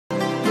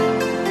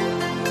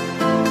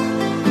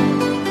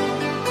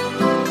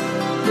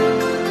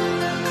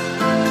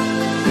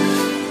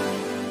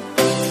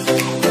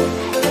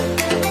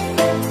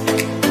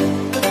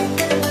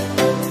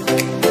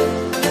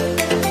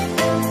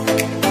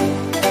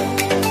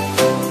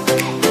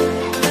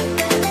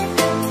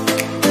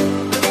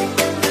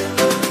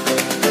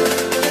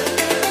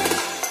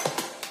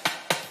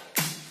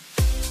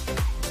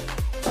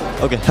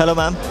Okay, hello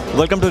ma'am.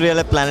 Welcome to Real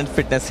Life Planet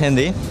Fitness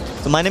Hindi.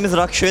 So my name is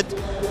Rakshit.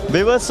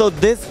 Viewers, so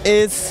this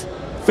is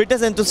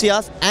fitness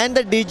enthusiast and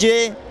the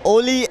DJ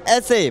Olly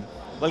Esse.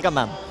 Welcome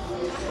ma'am.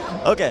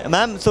 Okay,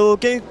 ma'am, so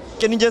can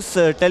you just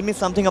tell me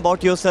something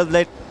about yourself,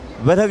 like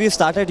where have you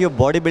started your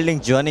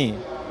bodybuilding journey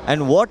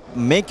and what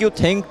make you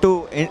think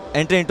to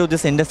enter into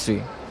this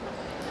industry?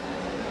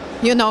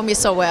 You know me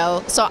so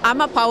well. So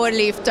I'm a power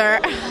lifter.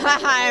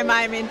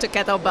 I'm into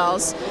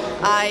kettlebells.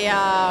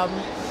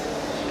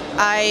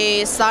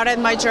 I started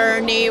my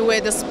journey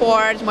with the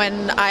sport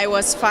when I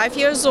was 5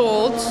 years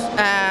old,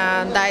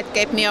 and that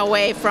kept me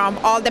away from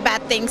all the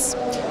bad things,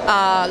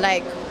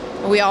 like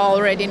we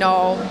already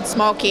know,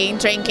 smoking,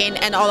 drinking,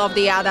 and all of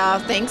the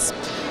other things.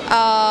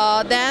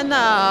 Then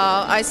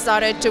I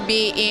started to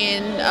be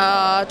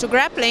to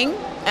grappling,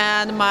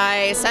 and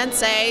my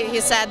sensei,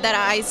 he said that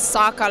I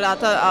suck a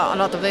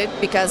lot of it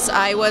because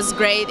I was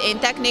great in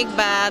technique,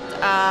 but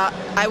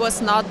I was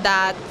not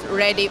that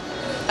ready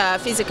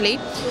physically.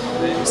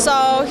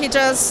 So he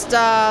just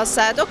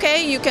said,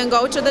 okay, you can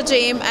go to the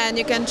gym and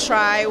you can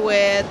try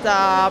with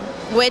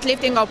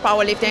weightlifting or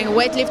powerlifting.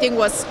 Weightlifting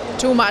was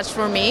too much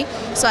for me.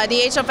 So at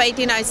the age of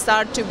 18, I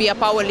started to be a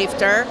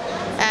powerlifter.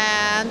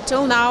 And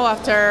till now,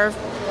 after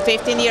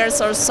 15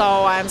 years or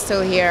so, I'm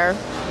still here.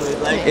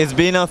 It's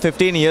been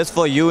 15 years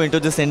for you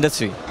into this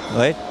industry,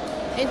 right?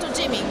 Into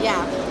gymming,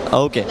 yeah.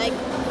 Okay. Like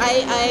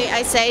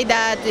I say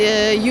that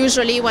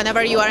usually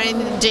whenever you are in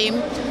the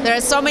gym, there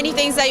are so many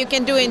things that you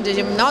can do in the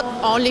gym, not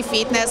only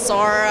fitness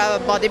or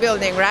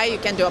bodybuilding, right? You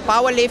can do a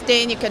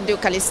powerlifting, you can do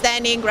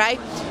calisthenics, right?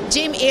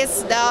 Gym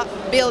is the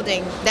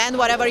building. Then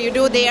whatever you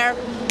do there,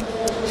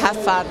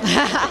 have fun.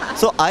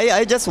 So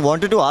I just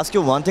wanted to ask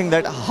you one thing,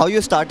 that how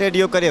you started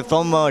your career,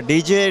 from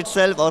DJ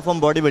itself or from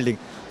bodybuilding?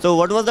 So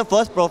what was the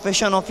first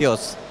profession of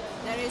yours?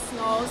 There is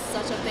no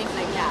such a thing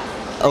like that.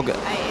 Okay.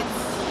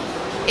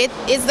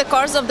 It's the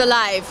course of the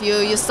life.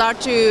 You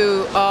start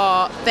to,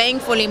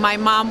 thankfully my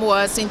mom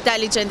was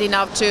intelligent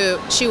enough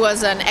she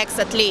was an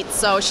ex-athlete,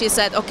 so she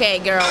said, okay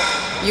girl,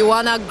 you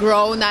wanna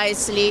grow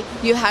nicely,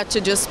 you have to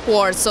do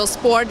sport. So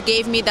sport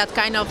gave me that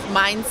kind of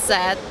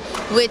mindset,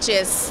 which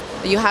is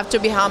you have to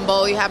be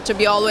humble, you have to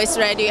be always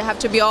ready, you have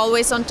to be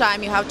always on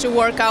time, you have to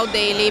work out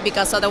daily,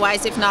 because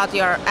otherwise if not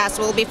your ass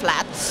will be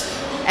flat.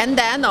 And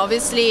then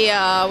obviously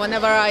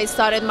whenever I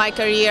started my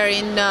career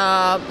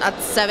at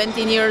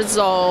 17 years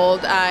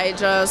old, I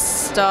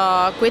just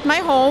quit my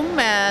home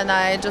and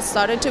I just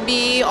started to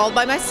be all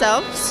by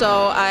myself.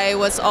 So I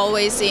was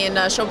always in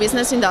show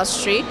business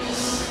industry,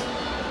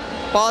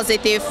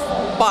 positive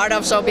part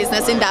of show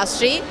business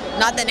industry,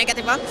 not the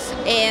negative one.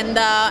 And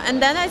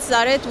then I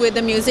started with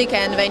the music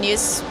and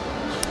venues.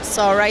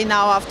 So right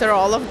now, after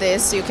all of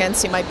this, you can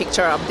see my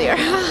picture up there.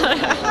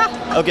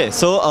 Okay,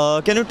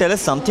 so can you tell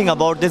us something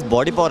about this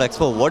Bodypower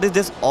Expo? What is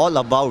this all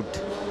about?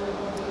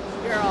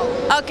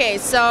 Okay,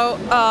 so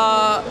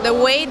the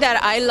way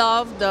that I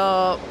love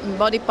the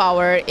body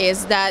power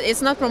is that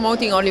it's not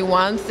promoting only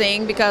one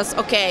thing, because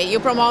okay, you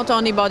promote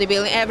only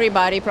bodybuilding,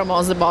 everybody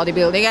promotes the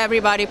bodybuilding,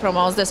 everybody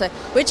promotes this,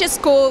 which is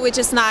cool, which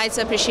is nice,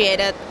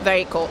 appreciated,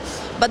 very cool.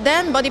 But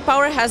then body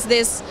power has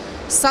this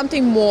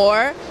something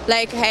more,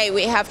 like hey,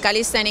 we have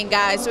calisthenic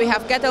guys, we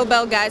have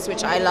kettlebell guys,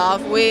 which I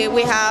love,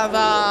 we have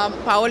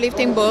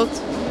powerlifting booth,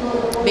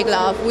 big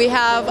love, we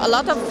have a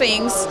lot of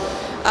things,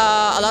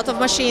 a lot of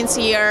machines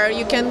here.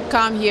 You can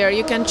come here,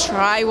 you can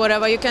try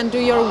whatever, you can do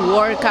your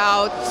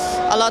workout,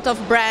 a lot of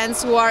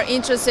brands who are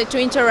interested to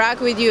interact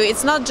with you.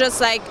 It's not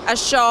just like a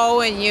show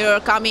and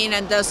you're coming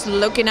and just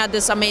looking at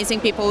this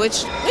amazing people,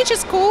 which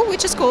is cool,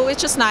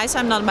 which is nice,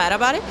 I'm not mad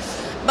about it.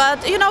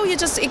 But you know, you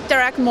just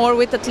interact more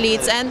with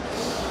athletes, and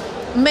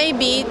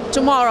maybe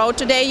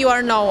today you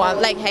are no one.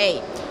 Like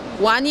hey,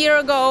 1 year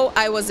ago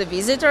I was a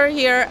visitor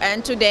here,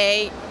 and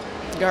today,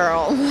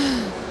 girl,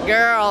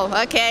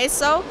 okay,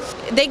 so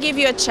they give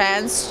you a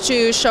chance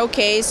to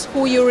showcase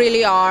who you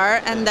really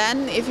are, and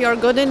then if you're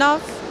good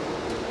enough,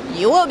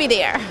 you will be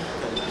there.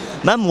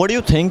 Ma'am, what do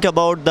you think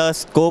about the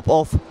scope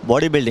of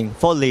bodybuilding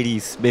for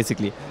ladies,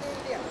 basically,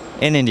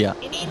 in India?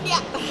 In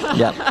India?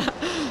 Yeah.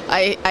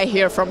 I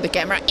hear from the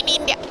camera, in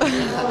India.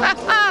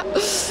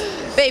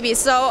 Baby,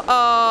 so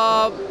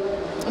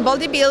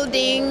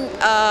bodybuilding,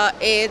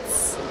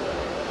 it's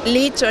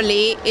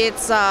literally,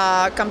 it's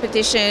a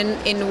competition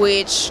in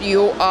which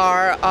you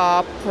are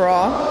a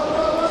pro.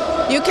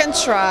 You can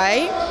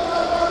try,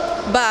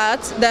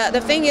 but the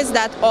thing is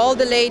that all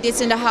the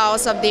ladies in the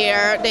house up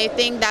there, they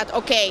think that,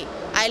 okay,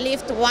 I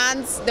lift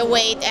once the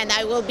weight and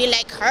I will be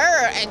like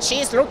her and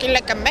she's looking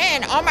like a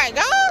man, oh my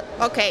god.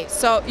 Okay,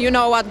 so you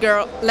know what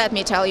girl, let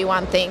me tell you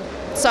one thing.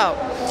 So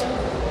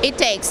it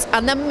takes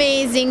an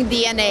amazing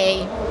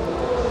DNA,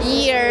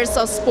 years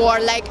of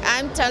sport, like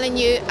I'm telling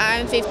you,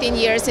 I'm 15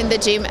 years in the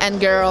gym and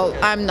girl,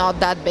 I'm not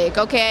that big,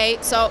 okay?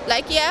 So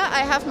like yeah,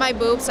 I have my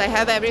boobs, I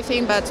have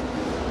everything, but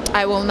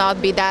I will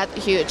not be that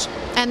huge.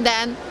 And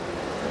then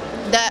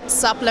the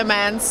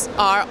supplements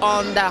are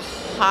on the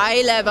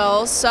high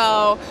level,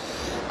 so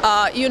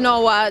you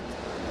know what,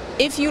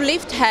 if you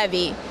lift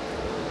heavy,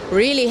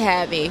 really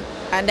heavy,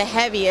 and the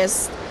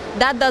heaviest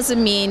that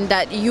doesn't mean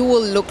that you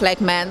will look like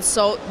men.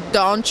 So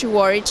don't you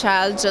worry,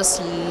 child.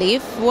 Just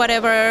live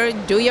whatever.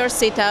 Do your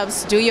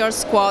sit-ups, do your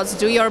squats,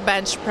 do your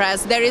bench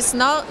press. There is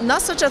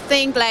not such a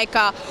thing like,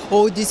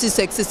 oh, this is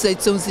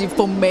exercise only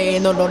for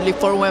men or only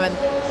for women.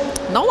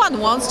 No one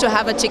wants to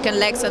have a chicken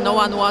legs, and no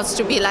one wants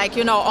to be like,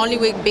 you know, only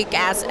with big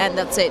ass and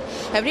that's it.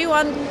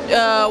 Everyone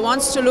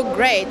wants to look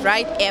great,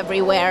 right?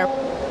 Everywhere.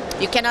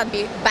 You cannot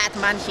be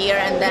Batman here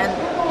and then,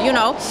 you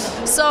know.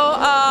 So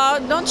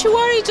don't you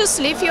worry, just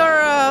leave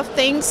your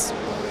things,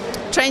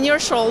 train your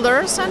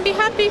shoulders and be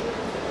happy.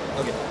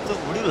 Okay. So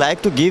would you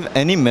like to give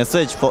any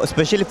message, for,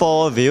 especially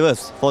for our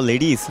viewers, for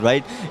ladies,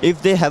 right?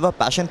 If they have a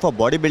passion for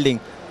bodybuilding,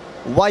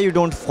 why you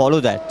don't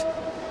follow that?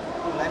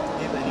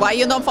 Why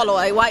you don't follow?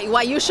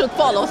 Why you should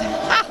follow?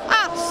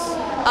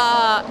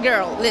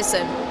 Girl,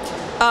 listen.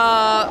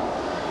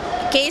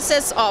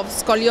 Cases of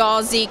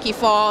scoliosis,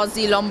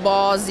 kyphosis,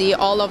 lombosis,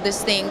 all of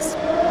these things,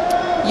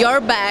 your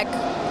back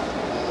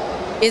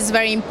is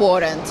very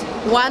important.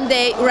 One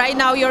day, right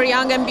now you're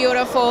young and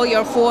beautiful,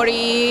 you're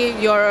 40,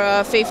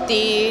 you're 50,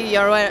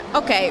 you're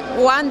okay.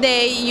 One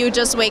day you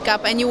just wake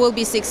up and you will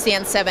be 60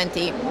 and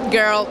 70.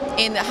 Girl,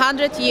 in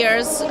 100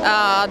 years,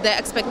 the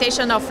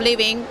expectation of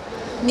living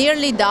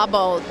nearly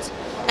doubled.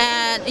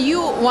 And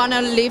you want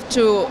to leave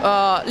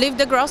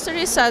the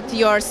groceries at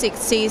your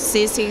 60s,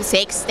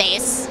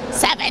 60s,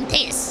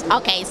 70s.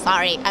 Okay,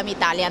 sorry, I'm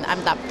Italian,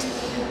 I'm dumb.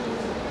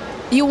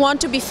 You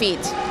want to be fit.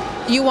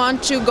 You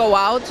want to go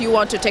out, you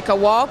want to take a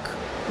walk,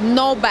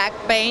 no back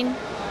pain.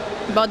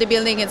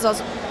 Bodybuilding is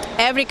also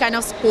every kind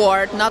of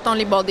sport, not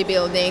only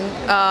bodybuilding.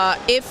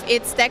 If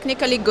it's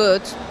technically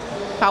good,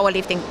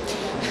 powerlifting.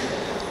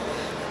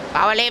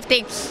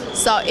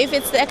 So if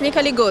it's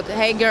technically good,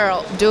 hey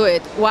girl, do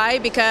it. Why?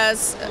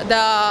 Because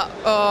the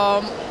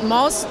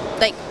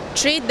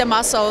treat the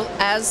muscle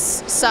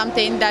as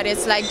something that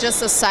is like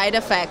just a side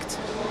effect.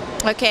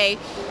 Okay,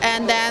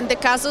 and then the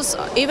casus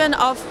even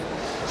of,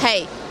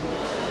 hey,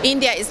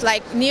 India is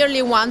like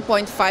nearly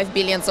 1.5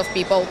 billion of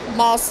people,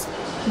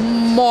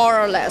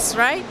 more or less,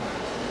 right?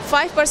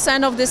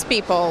 5% of these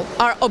people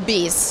are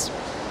obese,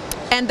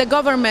 and the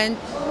government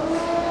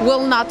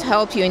will not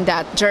help you in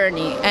that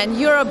journey. And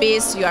you're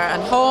obese, you are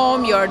at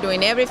home, you're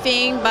doing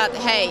everything, but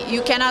hey,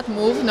 you cannot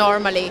move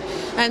normally.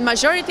 And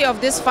majority of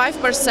this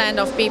 5%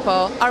 of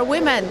people are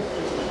women.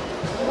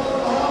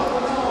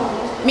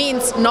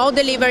 Means no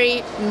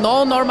delivery,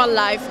 no normal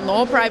life,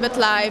 no private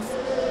life,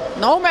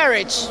 no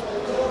marriage.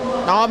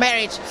 No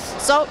marriage.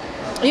 So,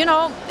 you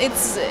know,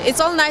 it's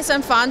all nice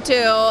and fun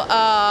till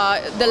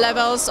the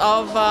levels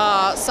of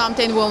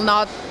something will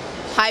not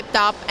hyped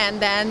up, and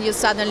then you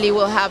suddenly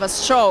will have a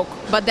stroke.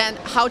 But then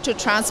how to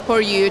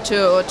transport you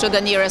to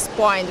the nearest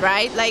point,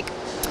 right? Like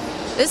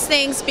these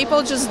things,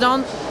 people just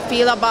don't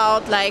feel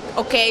about like,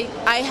 okay,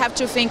 I have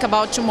to think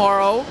about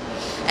tomorrow.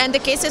 And the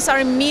cases are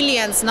in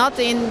millions, not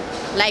in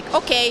like,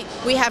 okay,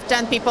 we have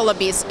 10 people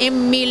obese.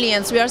 In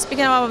millions, we are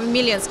speaking about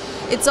millions.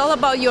 It's all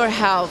about your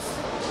health.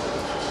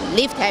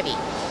 Lift heavy.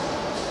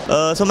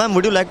 So ma'am,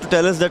 would you like to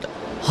tell us that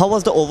how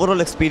was the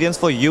overall experience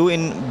for you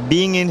in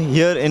being in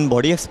here in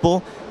Body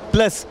Expo?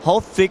 Plus, how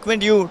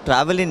frequent you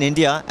travel in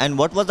India, and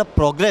what was the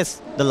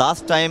progress the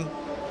last time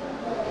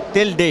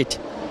till date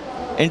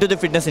into the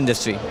fitness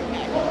industry?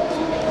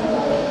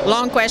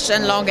 Long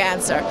question, long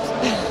answer.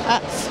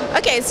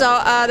 Okay,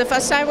 so the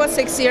first time was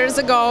 6 years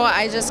ago.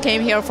 I just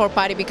came here for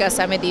party because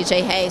I'm a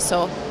DJ. Hey,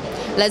 so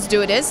let's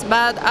do this.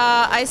 But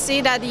I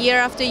see that year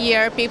after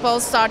year,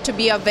 people start to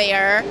be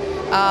aware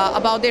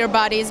about their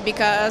bodies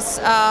because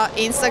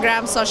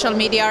Instagram, social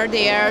media are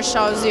there,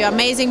 shows you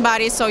amazing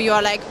bodies. So you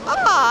are like,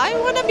 I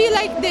want to be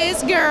like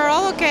this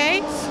girl,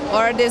 okay,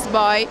 or this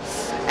boy.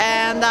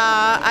 And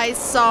I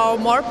saw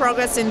more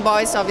progress in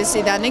boys,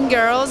 obviously, than in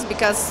girls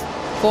because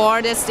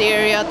for the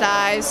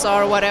stereotypes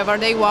or whatever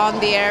they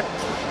want there,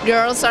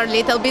 girls are a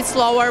little bit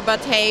slower, but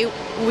hey,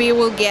 we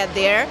will get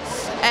there.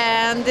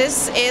 And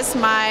this is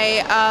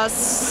my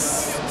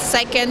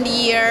second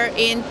year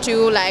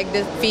into like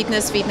the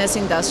fitness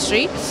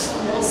industry.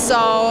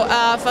 So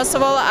first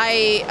of all,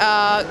 I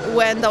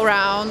went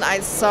around, I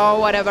saw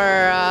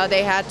whatever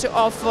they had to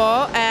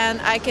offer, and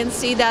I can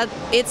see that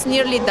it's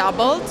nearly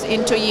doubled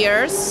in 2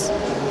 years.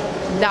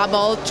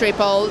 Doubled,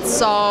 tripled.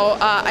 So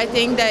I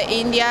think that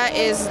India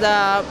is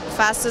the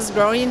fastest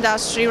growing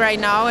industry right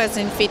now, as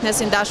in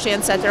fitness industry,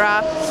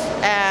 etc.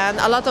 And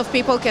a lot of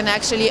people can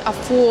actually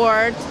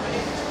afford,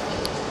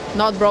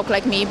 not broke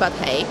like me, but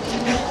hey,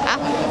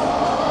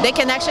 they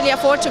can actually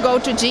afford to go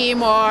to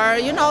gym or,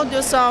 you know,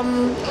 do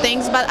some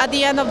things. But at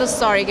the end of the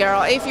story,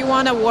 girl, if you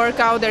want to work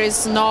out, there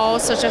is no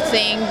such a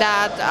thing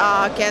that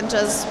can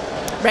just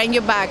bring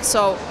you back.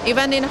 So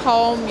even in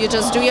home, you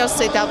just do your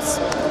sit-ups,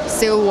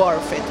 still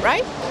worth it,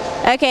 right?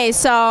 Okay,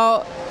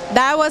 so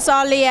that was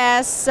Olly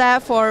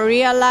Esse for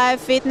Real Life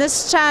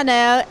Fitness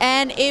channel.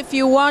 And if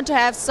you want to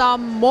have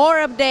some more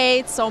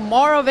updates, some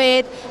more of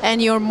it,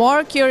 and you're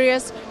more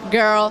curious,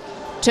 girl,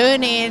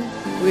 tune in.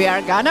 We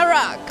are gonna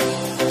rock.